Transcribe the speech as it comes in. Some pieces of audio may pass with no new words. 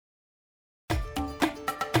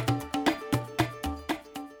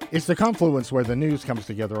It's the confluence where the news comes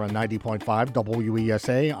together on 90.5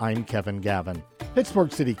 WESA. I'm Kevin Gavin.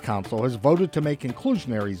 Pittsburgh City Council has voted to make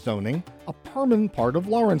inclusionary zoning a permanent part of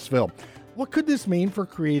Lawrenceville. What could this mean for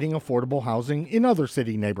creating affordable housing in other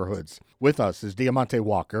city neighborhoods? With us is Diamante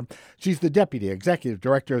Walker. She's the Deputy Executive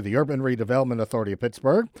Director of the Urban Redevelopment Authority of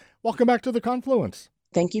Pittsburgh. Welcome back to the confluence.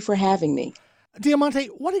 Thank you for having me. Diamante,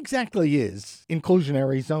 what exactly is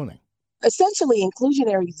inclusionary zoning? Essentially,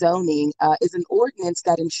 inclusionary zoning is an ordinance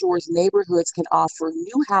that ensures neighborhoods can offer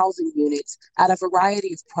new housing units at a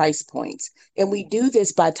variety of price points. And we do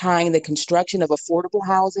this by tying the construction of affordable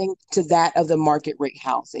housing to that of the market rate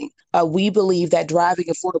housing. We believe that driving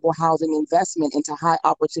affordable housing investment into high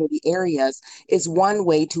opportunity areas is one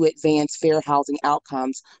way to advance fair housing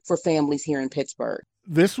outcomes for families here in Pittsburgh.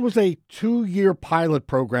 This was a 2-year pilot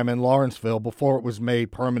program in Lawrenceville before it was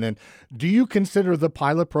made permanent. Do you consider the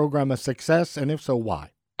pilot program a success, and if so, why?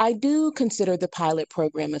 I do consider the pilot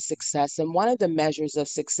program a success. And one of the measures of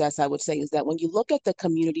success, I would say, is that when you look at the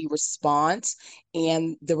community response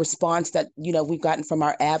and the response that, we've gotten from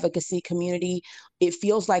our advocacy community, it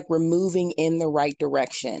feels like we're moving in the right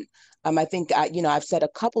direction. I think, I've said a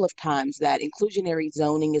couple of times that inclusionary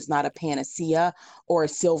zoning is not a panacea or a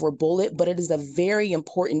silver bullet, but it is a very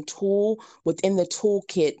important tool within the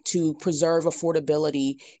toolkit to preserve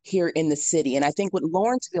affordability here in the city. And I think what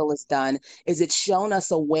Lawrenceville has done is it's shown us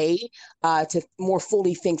a way to more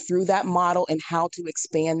fully think through that model and how to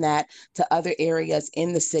expand that to other areas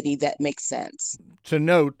in the city that makes sense. To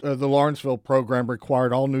note, the Lawrenceville program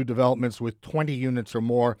required all new developments with 20 units or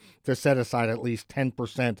more to set aside at least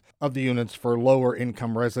 10% of the units for lower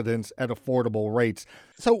income residents at affordable rates.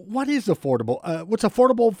 So what is affordable? What's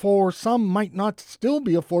affordable for some might not still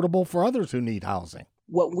be affordable for others who need housing.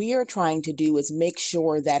 What we are trying to do is make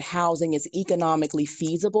sure that housing is economically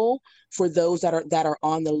feasible for those that are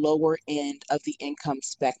on the lower end of the income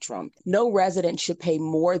spectrum. No resident should pay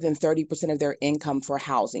more than 30% of their income for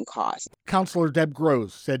housing costs. Councilor Deb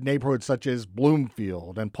Gross said neighborhoods such as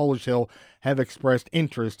Bloomfield and Polish Hill have expressed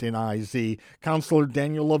interest in IZ. Councilor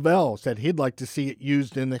Daniel Lavelle said he'd like to see it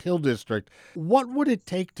used in the Hill District. What would it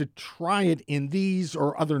take to try it in these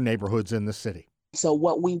or other neighborhoods in the city? So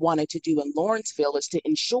what we wanted to do in Lawrenceville is to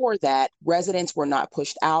ensure that residents were not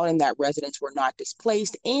pushed out and that residents were not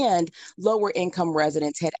displaced and lower income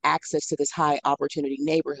residents had access to this high opportunity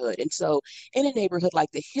neighborhood. And so in a neighborhood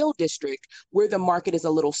like the Hill District, where the market is a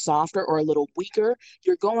little softer or a little weaker,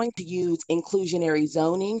 you're going to use inclusionary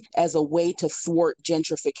zoning as a way to thwart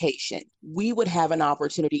gentrification. We would have an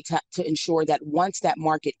opportunity to ensure that once that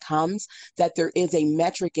market comes, that there is a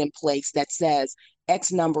metric in place that says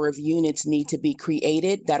X number of units need to be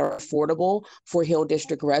created that are affordable for Hill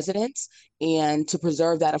District residents and to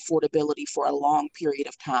preserve that affordability for a long period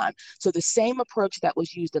of time. So the same approach that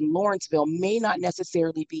was used in Lawrenceville may not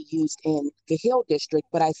necessarily be used in the Hill District,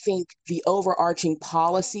 but I think the overarching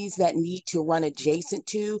policies that need to run adjacent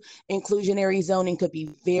to inclusionary zoning could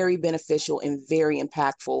be very beneficial and very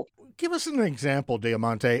impactful. Give us an example,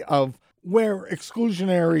 Diamante, of where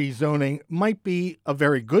exclusionary zoning might be a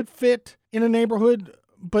very good fit in a neighborhood,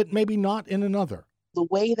 but maybe not in another. The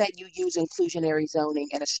way that you use inclusionary zoning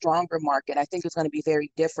in a stronger market, I think is going to be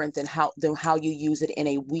very different than how you use it in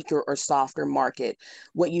a weaker or softer market.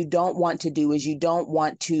 What you don't want to do is you don't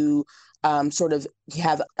want to sort of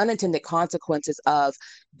have unintended consequences of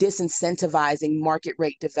disincentivizing market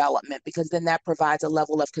rate development, because then that provides a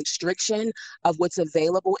level of constriction of what's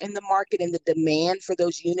available in the market, and the demand for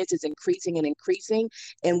those units is increasing and increasing.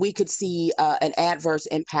 And we could see an adverse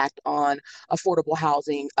impact on affordable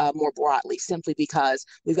housing more broadly, simply because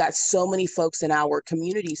we've got so many folks in our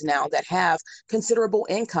communities now that have considerable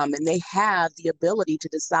income and they have the ability to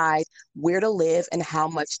decide where to live and how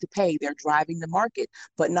much to pay. They're driving the market,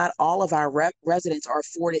 but not all of our residents are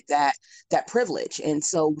afforded that privilege. And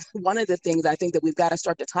so one of the things I think that we've got to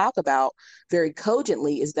start to talk about very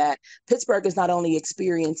cogently is that Pittsburgh is not only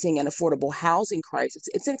experiencing an affordable housing crisis,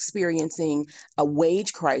 it's experiencing a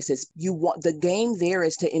wage crisis. The game there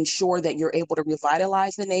is to ensure that you're able to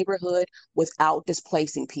revitalize the neighborhood without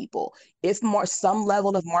displacing people. If some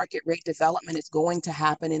level of market rate development is going to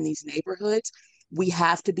happen in these neighborhoods, we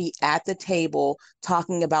have to be at the table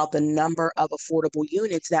talking about the number of affordable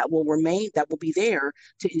units that will be there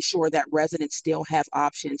to ensure that residents still have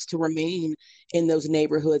options to remain in those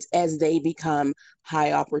neighborhoods as they become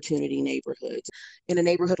high opportunity neighborhoods. In a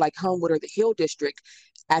neighborhood like Homewood or the Hill District,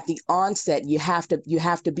 at the onset, you have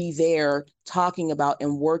to be there talking about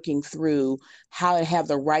and working through how to have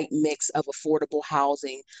the right mix of affordable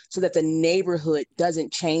housing so that the neighborhood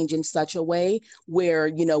doesn't change in such a way where,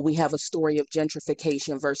 we have a story of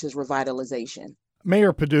gentrification versus revitalization.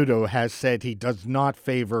 Mayor Peduto has said he does not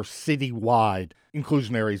favor citywide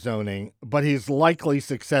inclusionary zoning, but his likely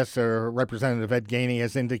successor, Representative Ed Gainey,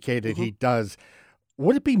 has indicated he does.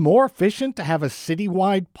 Would it be more efficient to have a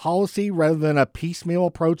citywide policy rather than a piecemeal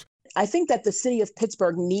approach? I think that the city of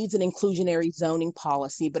Pittsburgh needs an inclusionary zoning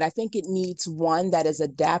policy, but I think it needs one that is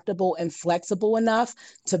adaptable and flexible enough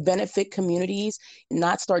to benefit communities,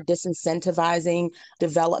 not start disincentivizing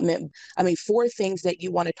development. I mean, four things that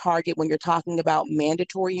you want to target when you're talking about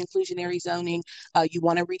mandatory inclusionary zoning. You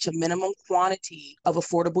want to reach a minimum quantity of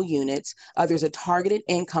affordable units. There's a targeted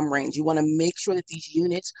income range. You want to make sure that these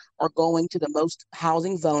units are going to the most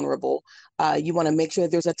housing vulnerable. You want to make sure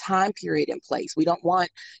that there's a time period in place. We don't want,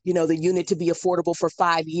 the unit to be affordable for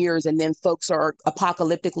 5 years and then folks are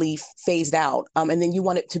apocalyptically phased out. And then you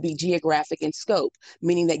want it to be geographic in scope,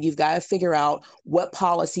 meaning that you've got to figure out what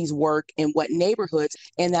policies work in what neighborhoods,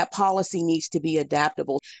 and that policy needs to be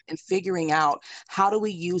adaptable, and figuring out how do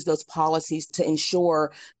we use those policies to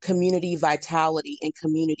ensure community vitality and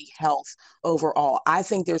community health overall. I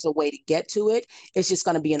think there's a way to get to it. It's just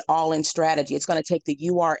going to be an all-in strategy. It's going to take the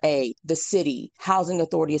URA, the city, Housing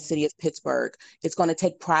Authority of City of Pittsburgh. It's going to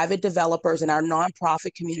take private developers and our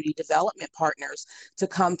nonprofit community development partners to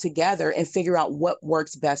come together and figure out what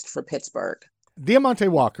works best for Pittsburgh. Diamante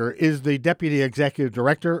Walker is the Deputy Executive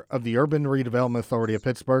Director of the Urban Redevelopment Authority of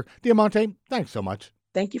Pittsburgh. Diamante, thanks so much.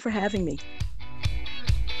 Thank you for having me.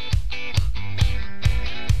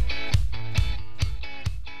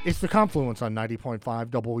 It's The Confluence on 90.5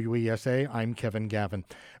 WESA. I'm Kevin Gavin.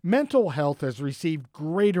 Mental health has received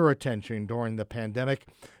greater attention during the pandemic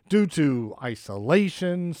due to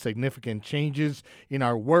isolation, significant changes in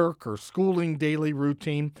our work or schooling daily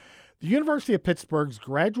routine. The University of Pittsburgh's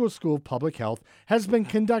Graduate School of Public Health has been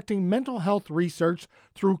conducting mental health research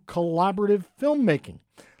through collaborative filmmaking.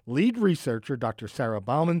 Lead researcher Dr. Sarah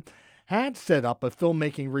Bauman had set up a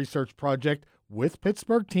filmmaking research project with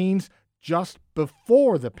Pittsburgh teens just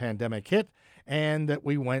before the pandemic hit and that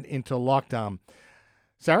we went into lockdown.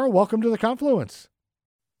 Sarah, welcome to The Confluence.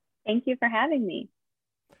 Thank you for having me.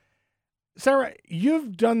 Sarah,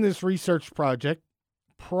 you've done this research project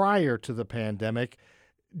prior to the pandemic.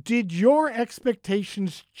 Did your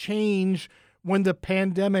expectations change when the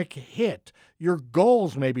pandemic hit? Your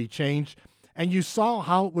goals maybe changed, and you saw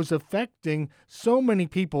how it was affecting so many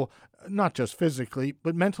people, not just physically,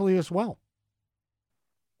 but mentally as well.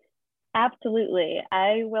 Absolutely.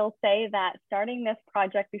 I will say that starting this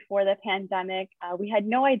project before the pandemic, we had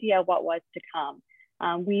no idea what was to come.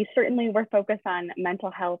 We certainly were focused on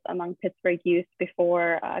mental health among Pittsburgh youth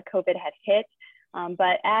before COVID had hit.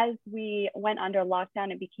 But as we went under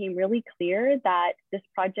lockdown, it became really clear that this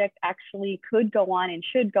project actually could go on and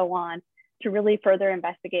should go on to really further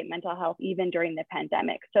investigate mental health even during the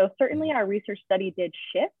pandemic. So certainly our research study did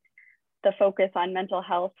shift. The focus on mental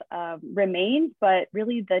health remained, but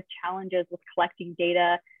really the challenges with collecting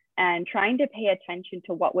data and trying to pay attention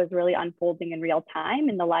to what was really unfolding in real time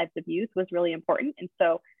in the lives of youth was really important. And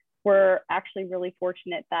so we're actually really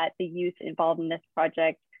fortunate that the youth involved in this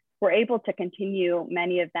project were able to continue,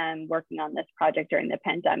 many of them working on this project during the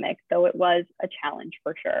pandemic. So it was a challenge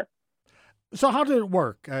for sure. So how did it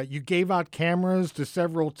work? You gave out cameras to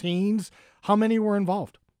several teens. How many were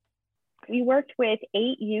involved? We worked with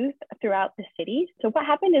 8 youth throughout the city. So what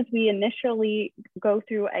happened is we initially go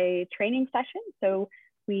through a training session. So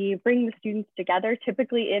we bring the students together,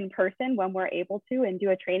 typically in person when we're able to, and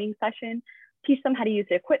do a training session, teach them how to use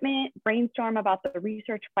the equipment, brainstorm about the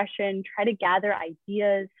research question, try to gather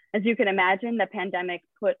ideas. As you can imagine, the pandemic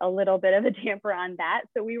put a little bit of a damper on that.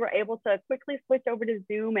 So we were able to quickly switch over to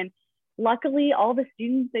Zoom. And luckily, all the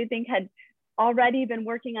students, I think, had already been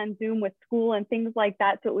working on Zoom with school and things like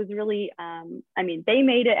that. So it was really, they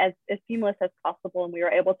made it as seamless as possible, and we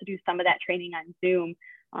were able to do some of that training on Zoom.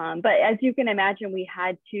 But as you can imagine, we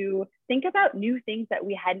had to think about new things that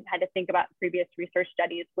we hadn't had to think about in previous research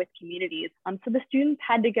studies with communities. So the students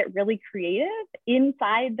had to get really creative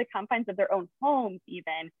inside the confines of their own homes,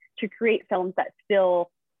 even to create films that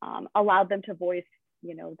still allowed them to voice,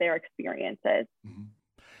 their experiences. Mm-hmm.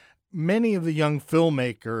 Many of the young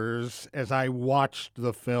filmmakers, as I watched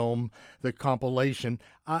the film, the compilation,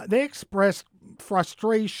 they expressed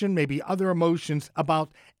frustration, maybe other emotions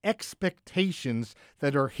about expectations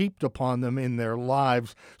that are heaped upon them in their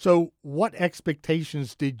lives. So what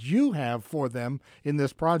expectations did you have for them in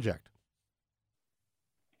this project?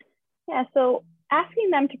 Yeah, so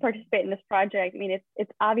asking them to participate in this project,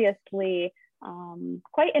 it's obviously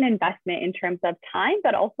quite an investment in terms of time,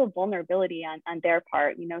 but also vulnerability on their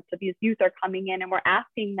part. So these youth are coming in and we're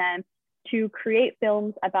asking them to create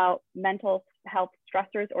films about mental health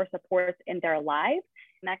stressors or supports in their lives.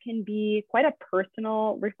 That can be quite a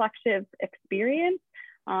personal, reflective experience.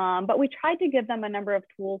 But we tried to give them a number of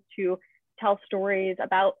tools to tell stories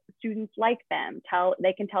about students like them.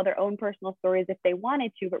 They can tell their own personal stories if they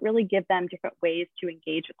wanted to, but really give them different ways to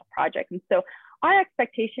engage with the project. And so our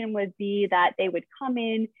expectation would be that they would come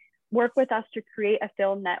in, work with us to create a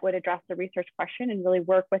film that would address the research question, and really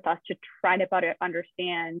work with us to try to better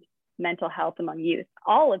understand mental health among youth.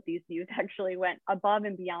 All of these youth actually went above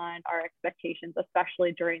and beyond our expectations,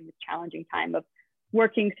 especially during this challenging time of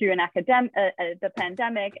working through the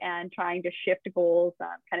pandemic and trying to shift goals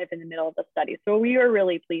kind of in the middle of the study. So we were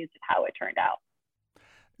really pleased with how it turned out.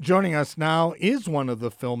 Joining us now is one of the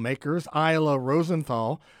filmmakers, Isla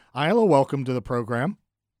Rosenthal. Isla, welcome to the program.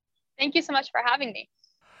 Thank you so much for having me.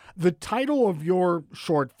 The title of your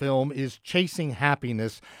short film is Chasing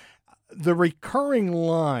Happiness. The recurring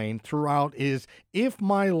line throughout is, if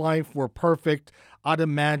my life were perfect, I'd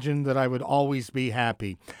imagine that I would always be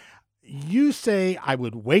happy. You say I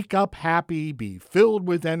would wake up happy, be filled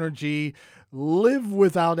with energy, live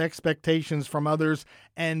without expectations from others,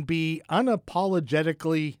 and be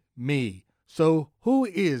unapologetically me. So who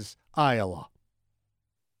is Isla?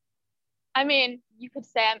 I mean, you could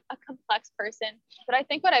say I'm a complex person, but I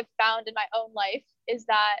think what I've found in my own life is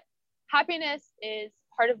that happiness is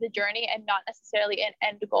part of the journey and not necessarily an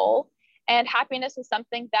end goal. And happiness is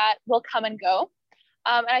something that will come and go.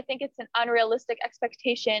 And I think it's an unrealistic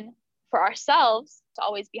expectation for ourselves to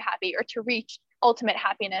always be happy or to reach ultimate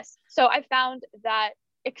happiness. So I found that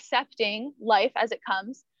accepting life as it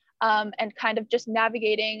comes and kind of just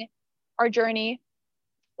navigating our journey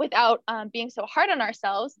without being so hard on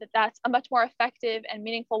ourselves, that's a much more effective and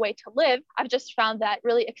meaningful way to live. I've just found that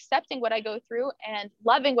really accepting what I go through and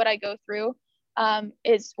loving what I go through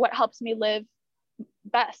is what helps me live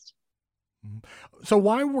best. So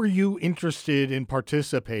why were you interested in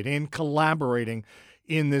participating and collaborating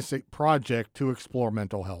in this project to explore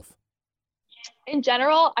mental health? In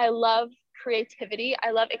general, I love creativity. I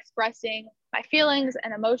love expressing my feelings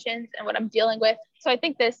and emotions and what I'm dealing with. So I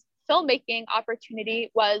think this filmmaking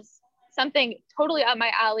opportunity was something totally up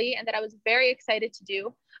my alley and that I was very excited to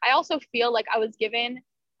do. I also feel like I was given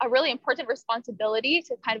a really important responsibility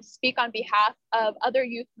to kind of speak on behalf of other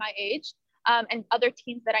youth my age and other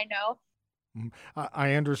teens that I know.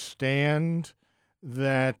 I understand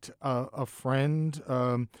that a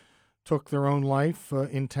friend took their own life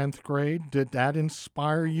in 10th grade. Did that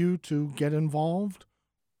inspire you to get involved?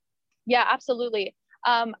 Yeah, absolutely.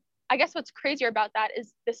 I guess what's crazier about that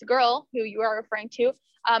is this girl who you are referring to,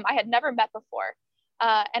 I had never met before.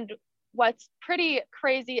 And what's pretty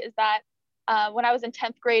crazy is that when I was in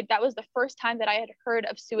 10th grade, that was the first time that I had heard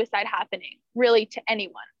of suicide happening, really, to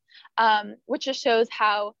anyone, which just shows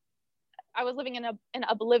how I was living in an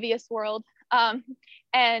oblivious world.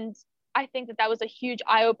 And I think that was a huge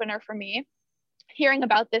eye-opener for me, hearing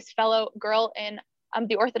about this fellow girl in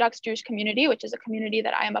the Orthodox Jewish community, which is a community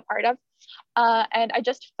that I am a part of. And I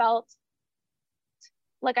just felt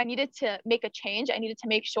like I needed to make a change. I needed to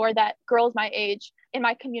make sure that girls my age in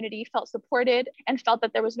my community felt supported and felt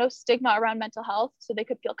that there was no stigma around mental health, so they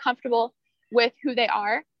could feel comfortable with who they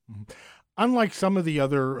are. Unlike some of the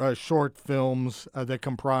other short films that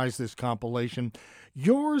comprise this compilation,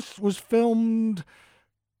 yours was filmed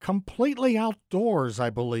completely outdoors, I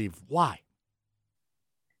believe. Why?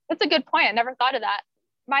 That's a good point. I never thought of that.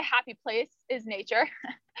 My happy place is nature.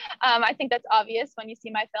 I think that's obvious when you see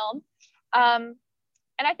my film.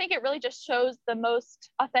 And I think it really just shows the most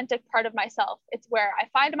authentic part of myself. It's where I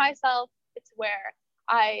find myself. It's where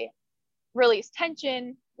I release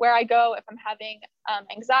tension, where I go if I'm having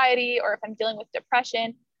anxiety or if I'm dealing with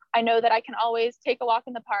depression. I know that I can always take a walk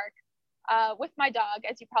in the park with my dog,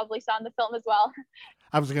 as you probably saw in the film as well.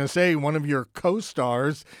 I was going to say, one of your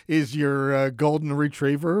co-stars is your golden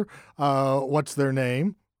retriever. What's their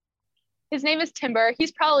name? His name is Timber.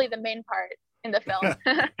 He's probably the main part in the film.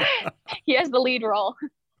 He has the lead role.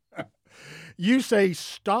 You say,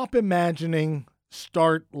 stop imagining,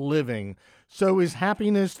 start living. So is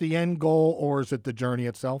happiness the end goal, or is it the journey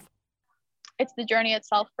itself? It's the journey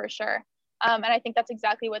itself, for sure. And I think that's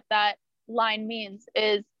exactly what that line means,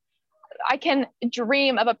 is I can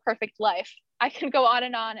dream of a perfect life. I can go on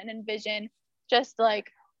and envision just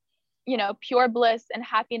like, pure bliss and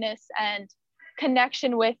happiness and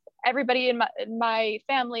connection with everybody in my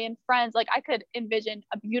family and friends. Like, I could envision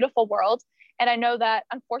a beautiful world. And I know that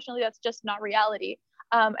unfortunately that's just not reality.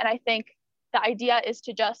 And I think the idea is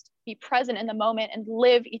to just be present in the moment and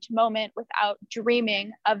live each moment without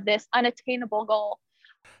dreaming of this unattainable goal.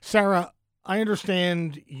 Sarah, I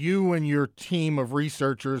understand you and your team of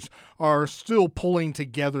researchers are still pulling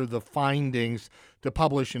together the findings to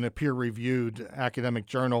publish in a peer-reviewed academic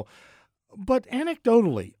journal. But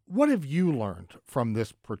anecdotally, what have you learned from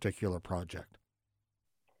this particular project?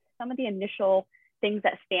 Some of the initial things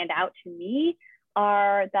that stand out to me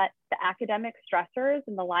are that the academic stressors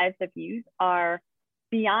in the lives of youth are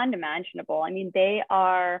beyond imaginable. I mean, they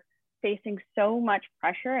are facing so much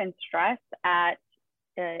pressure and stress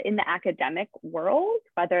in the academic world,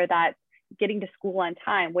 whether that's getting to school on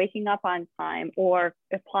time, waking up on time, or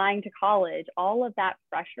applying to college. All of that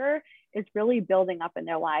pressure is really building up in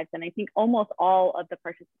their lives. And I think almost all of the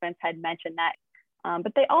participants had mentioned that.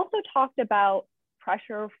 But they also talked about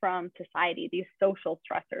pressure from society, these social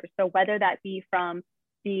stressors. So whether that be from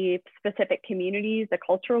the specific communities, the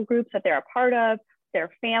cultural groups that they're a part of, their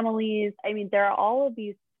families. I mean, there are all of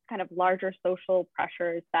these kind of larger social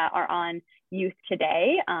pressures that are on youth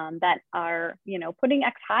today that are, putting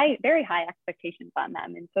very high expectations on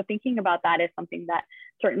them. And so thinking about that is something that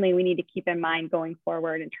certainly we need to keep in mind going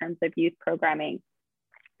forward in terms of youth programming.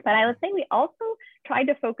 But I would say we also tried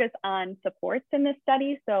to focus on supports in this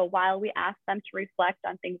study. So while we asked them to reflect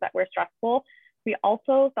on things that were stressful, we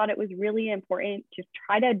also thought it was really important to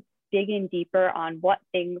try to dig in deeper on what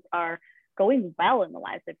things are going well in the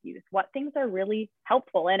lives of youth, what things are really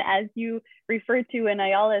helpful. And as you referred to in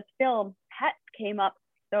Ayala's film, pets came up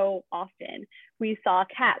so often. We saw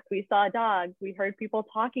cats, we saw dogs, we heard people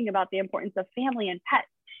talking about the importance of family and pets.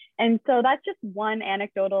 And so that's just one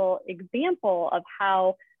anecdotal example of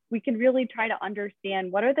how we can really try to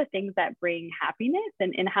understand what are the things that bring happiness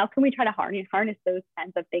and how can we try to harness those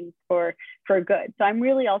kinds of things for good. So I'm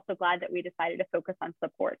really also glad that we decided to focus on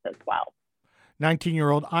supports as well.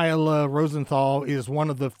 19-year-old Ayala Rosenthal is one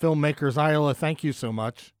of the filmmakers. Ayala, thank you so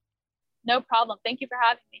much. No problem. Thank you for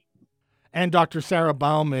having me. And Dr. Sarah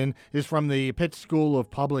Bauman is from the Pitt School of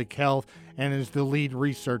Public Health and is the lead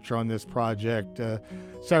researcher on this project.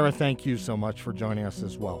 Sarah, thank you so much for joining us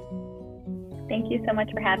as well. Thank you so much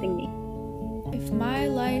for having me. If my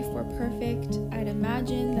life were perfect, I'd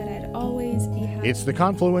imagine that I'd always be happy. It's The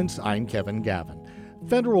Confluence. I'm Kevin Gavin.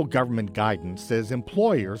 Federal government guidance says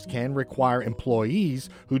employers can require employees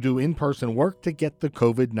who do in-person work to get the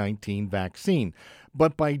COVID-19 vaccine.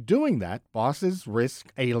 But by doing that, bosses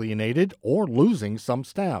risk alienated or losing some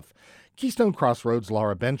staff. Keystone Crossroads'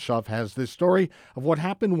 Laura Benshoff has this story of what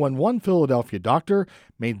happened when one Philadelphia doctor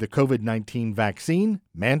made the COVID-19 vaccine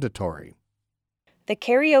mandatory. The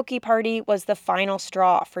karaoke party was the final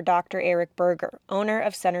straw for Dr. Eric Berger, owner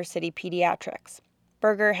of Center City Pediatrics.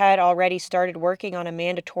 Berger had already started working on a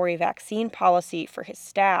mandatory vaccine policy for his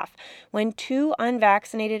staff when 2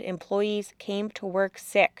 unvaccinated employees came to work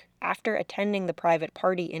sick after attending the private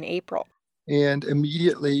party in April. And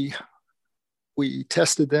immediately we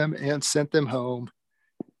tested them and sent them home.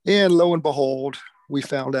 And lo and behold, we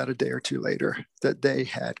found out a day or two later that they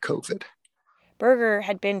had COVID. Berger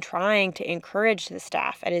had been trying to encourage the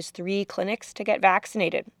staff at his 3 clinics to get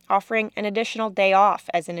vaccinated, offering an additional day off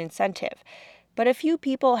as an incentive. But a few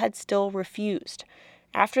people had still refused.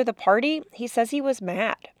 After the party, he says he was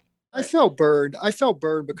mad. I felt burned.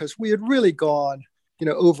 Because we had really gone,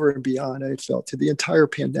 over and beyond, I felt, to the entire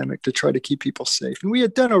pandemic to try to keep people safe. And we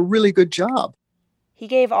had done a really good job. He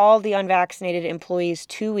gave all the unvaccinated employees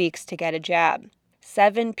 2 weeks to get a jab.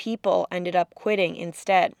 7 people ended up quitting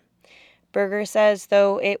instead. Berger says,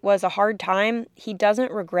 though it was a hard time, he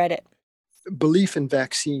doesn't regret it. Belief in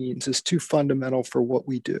vaccines is too fundamental for what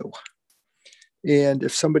we do. And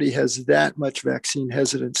if somebody has that much vaccine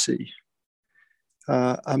hesitancy,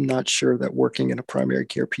 I'm not sure that working in a primary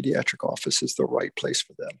care pediatric office is the right place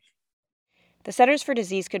for them. The Centers for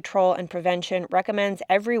Disease Control and Prevention recommends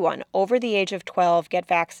everyone over the age of 12 get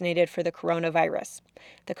vaccinated for the coronavirus.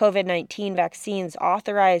 The COVID-19 vaccines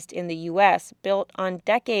authorized in the U.S. built on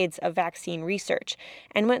decades of vaccine research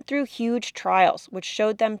and went through huge trials, which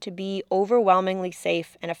showed them to be overwhelmingly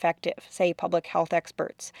safe and effective, say public health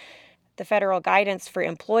experts. The federal guidance for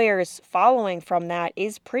employers following from that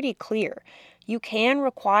is pretty clear. You can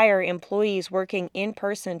require employees working in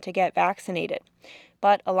person to get vaccinated.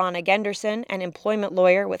 But Alana Genderson, an employment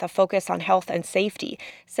lawyer with a focus on health and safety,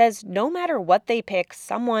 says no matter what they pick,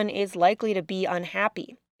 someone is likely to be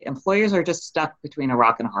unhappy. Employers are just stuck between a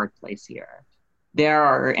rock and a hard place here. There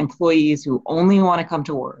are employees who only want to come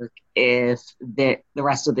to work if the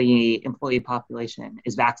rest of the employee population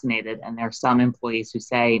is vaccinated. And there are some employees who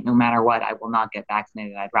say, no matter what, I will not get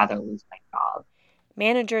vaccinated. I'd rather lose my job.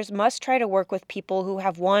 Managers must try to work with people who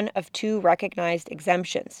have one of 2 recognized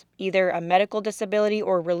exemptions, either a medical disability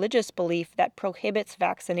or religious belief that prohibits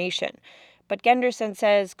vaccination. But Genderson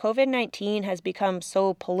says COVID-19 has become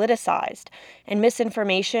so politicized and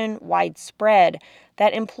misinformation widespread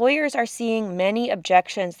that employers are seeing many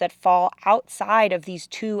objections that fall outside of these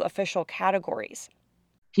two official categories.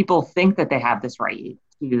 People think that they have this right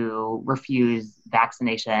to refuse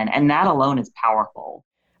vaccination, and that alone is powerful.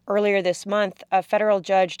 Earlier this month, a federal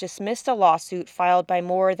judge dismissed a lawsuit filed by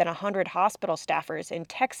more than 100 hospital staffers in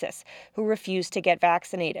Texas who refused to get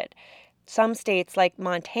vaccinated. Some states, like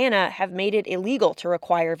Montana, have made it illegal to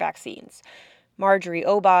require vaccines. Marjorie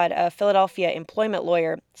Obad, a Philadelphia employment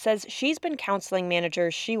lawyer, says she's been counseling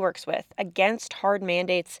managers she works with against hard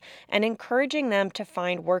mandates and encouraging them to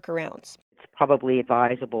find workarounds. It's probably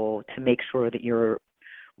advisable to make sure that you're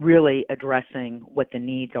really addressing what the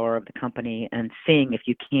needs are of the company and seeing if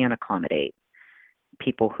you can accommodate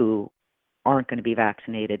people who aren't going to be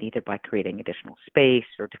vaccinated, either by creating additional space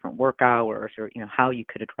or different work hours or, how you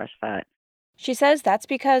could address that. She says that's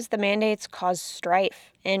because the mandates cause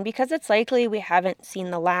strife and because it's likely we haven't seen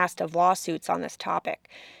the last of lawsuits on this topic.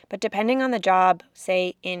 But depending on the job,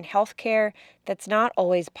 say in healthcare, that's not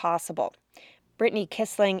always possible. Brittany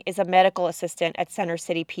Kissling is a medical assistant at Center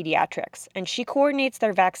City Pediatrics, and she coordinates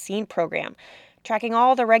their vaccine program, tracking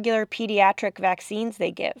all the regular pediatric vaccines they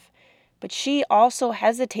give. But she also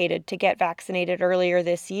hesitated to get vaccinated earlier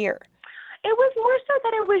this year. It was more so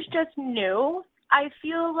that it was just new. I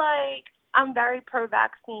feel like I'm very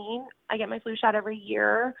pro-vaccine. I get my flu shot every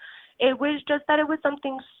year. It was just that it was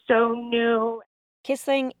something so new.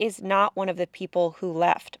 Kissling is not one of the people who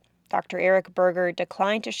left. Dr. Eric Berger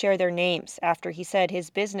declined to share their names after he said his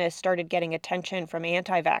business started getting attention from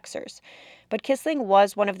anti-vaxxers. But Kissling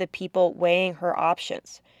was one of the people weighing her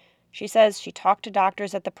options. She says she talked to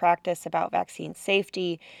doctors at the practice about vaccine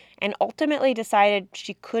safety and ultimately decided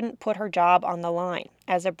she couldn't put her job on the line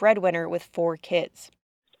as a breadwinner with 4 kids.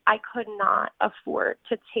 I could not afford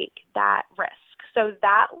to take that risk. So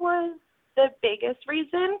that was the biggest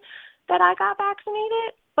reason that I got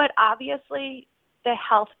vaccinated. But obviously, the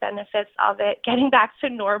health benefits of it, getting back to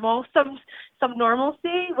normal, some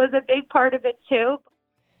normalcy was a big part of it too.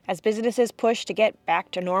 As businesses push to get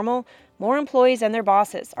back to normal, more employees and their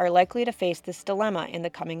bosses are likely to face this dilemma in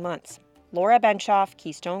the coming months. Laura Benshoff,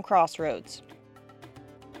 Keystone Crossroads.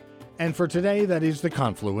 And for today, that is The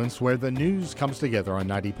Confluence, where the news comes together on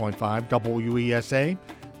 90.5 WESA.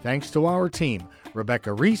 Thanks to our team,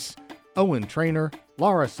 Rebecca Reese, Owen Trainer,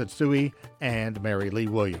 Laura Satsui, and Mary Lee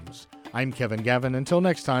Williams. I'm Kevin Gavin. Until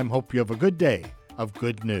next time, hope you have a good day of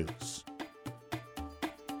good news.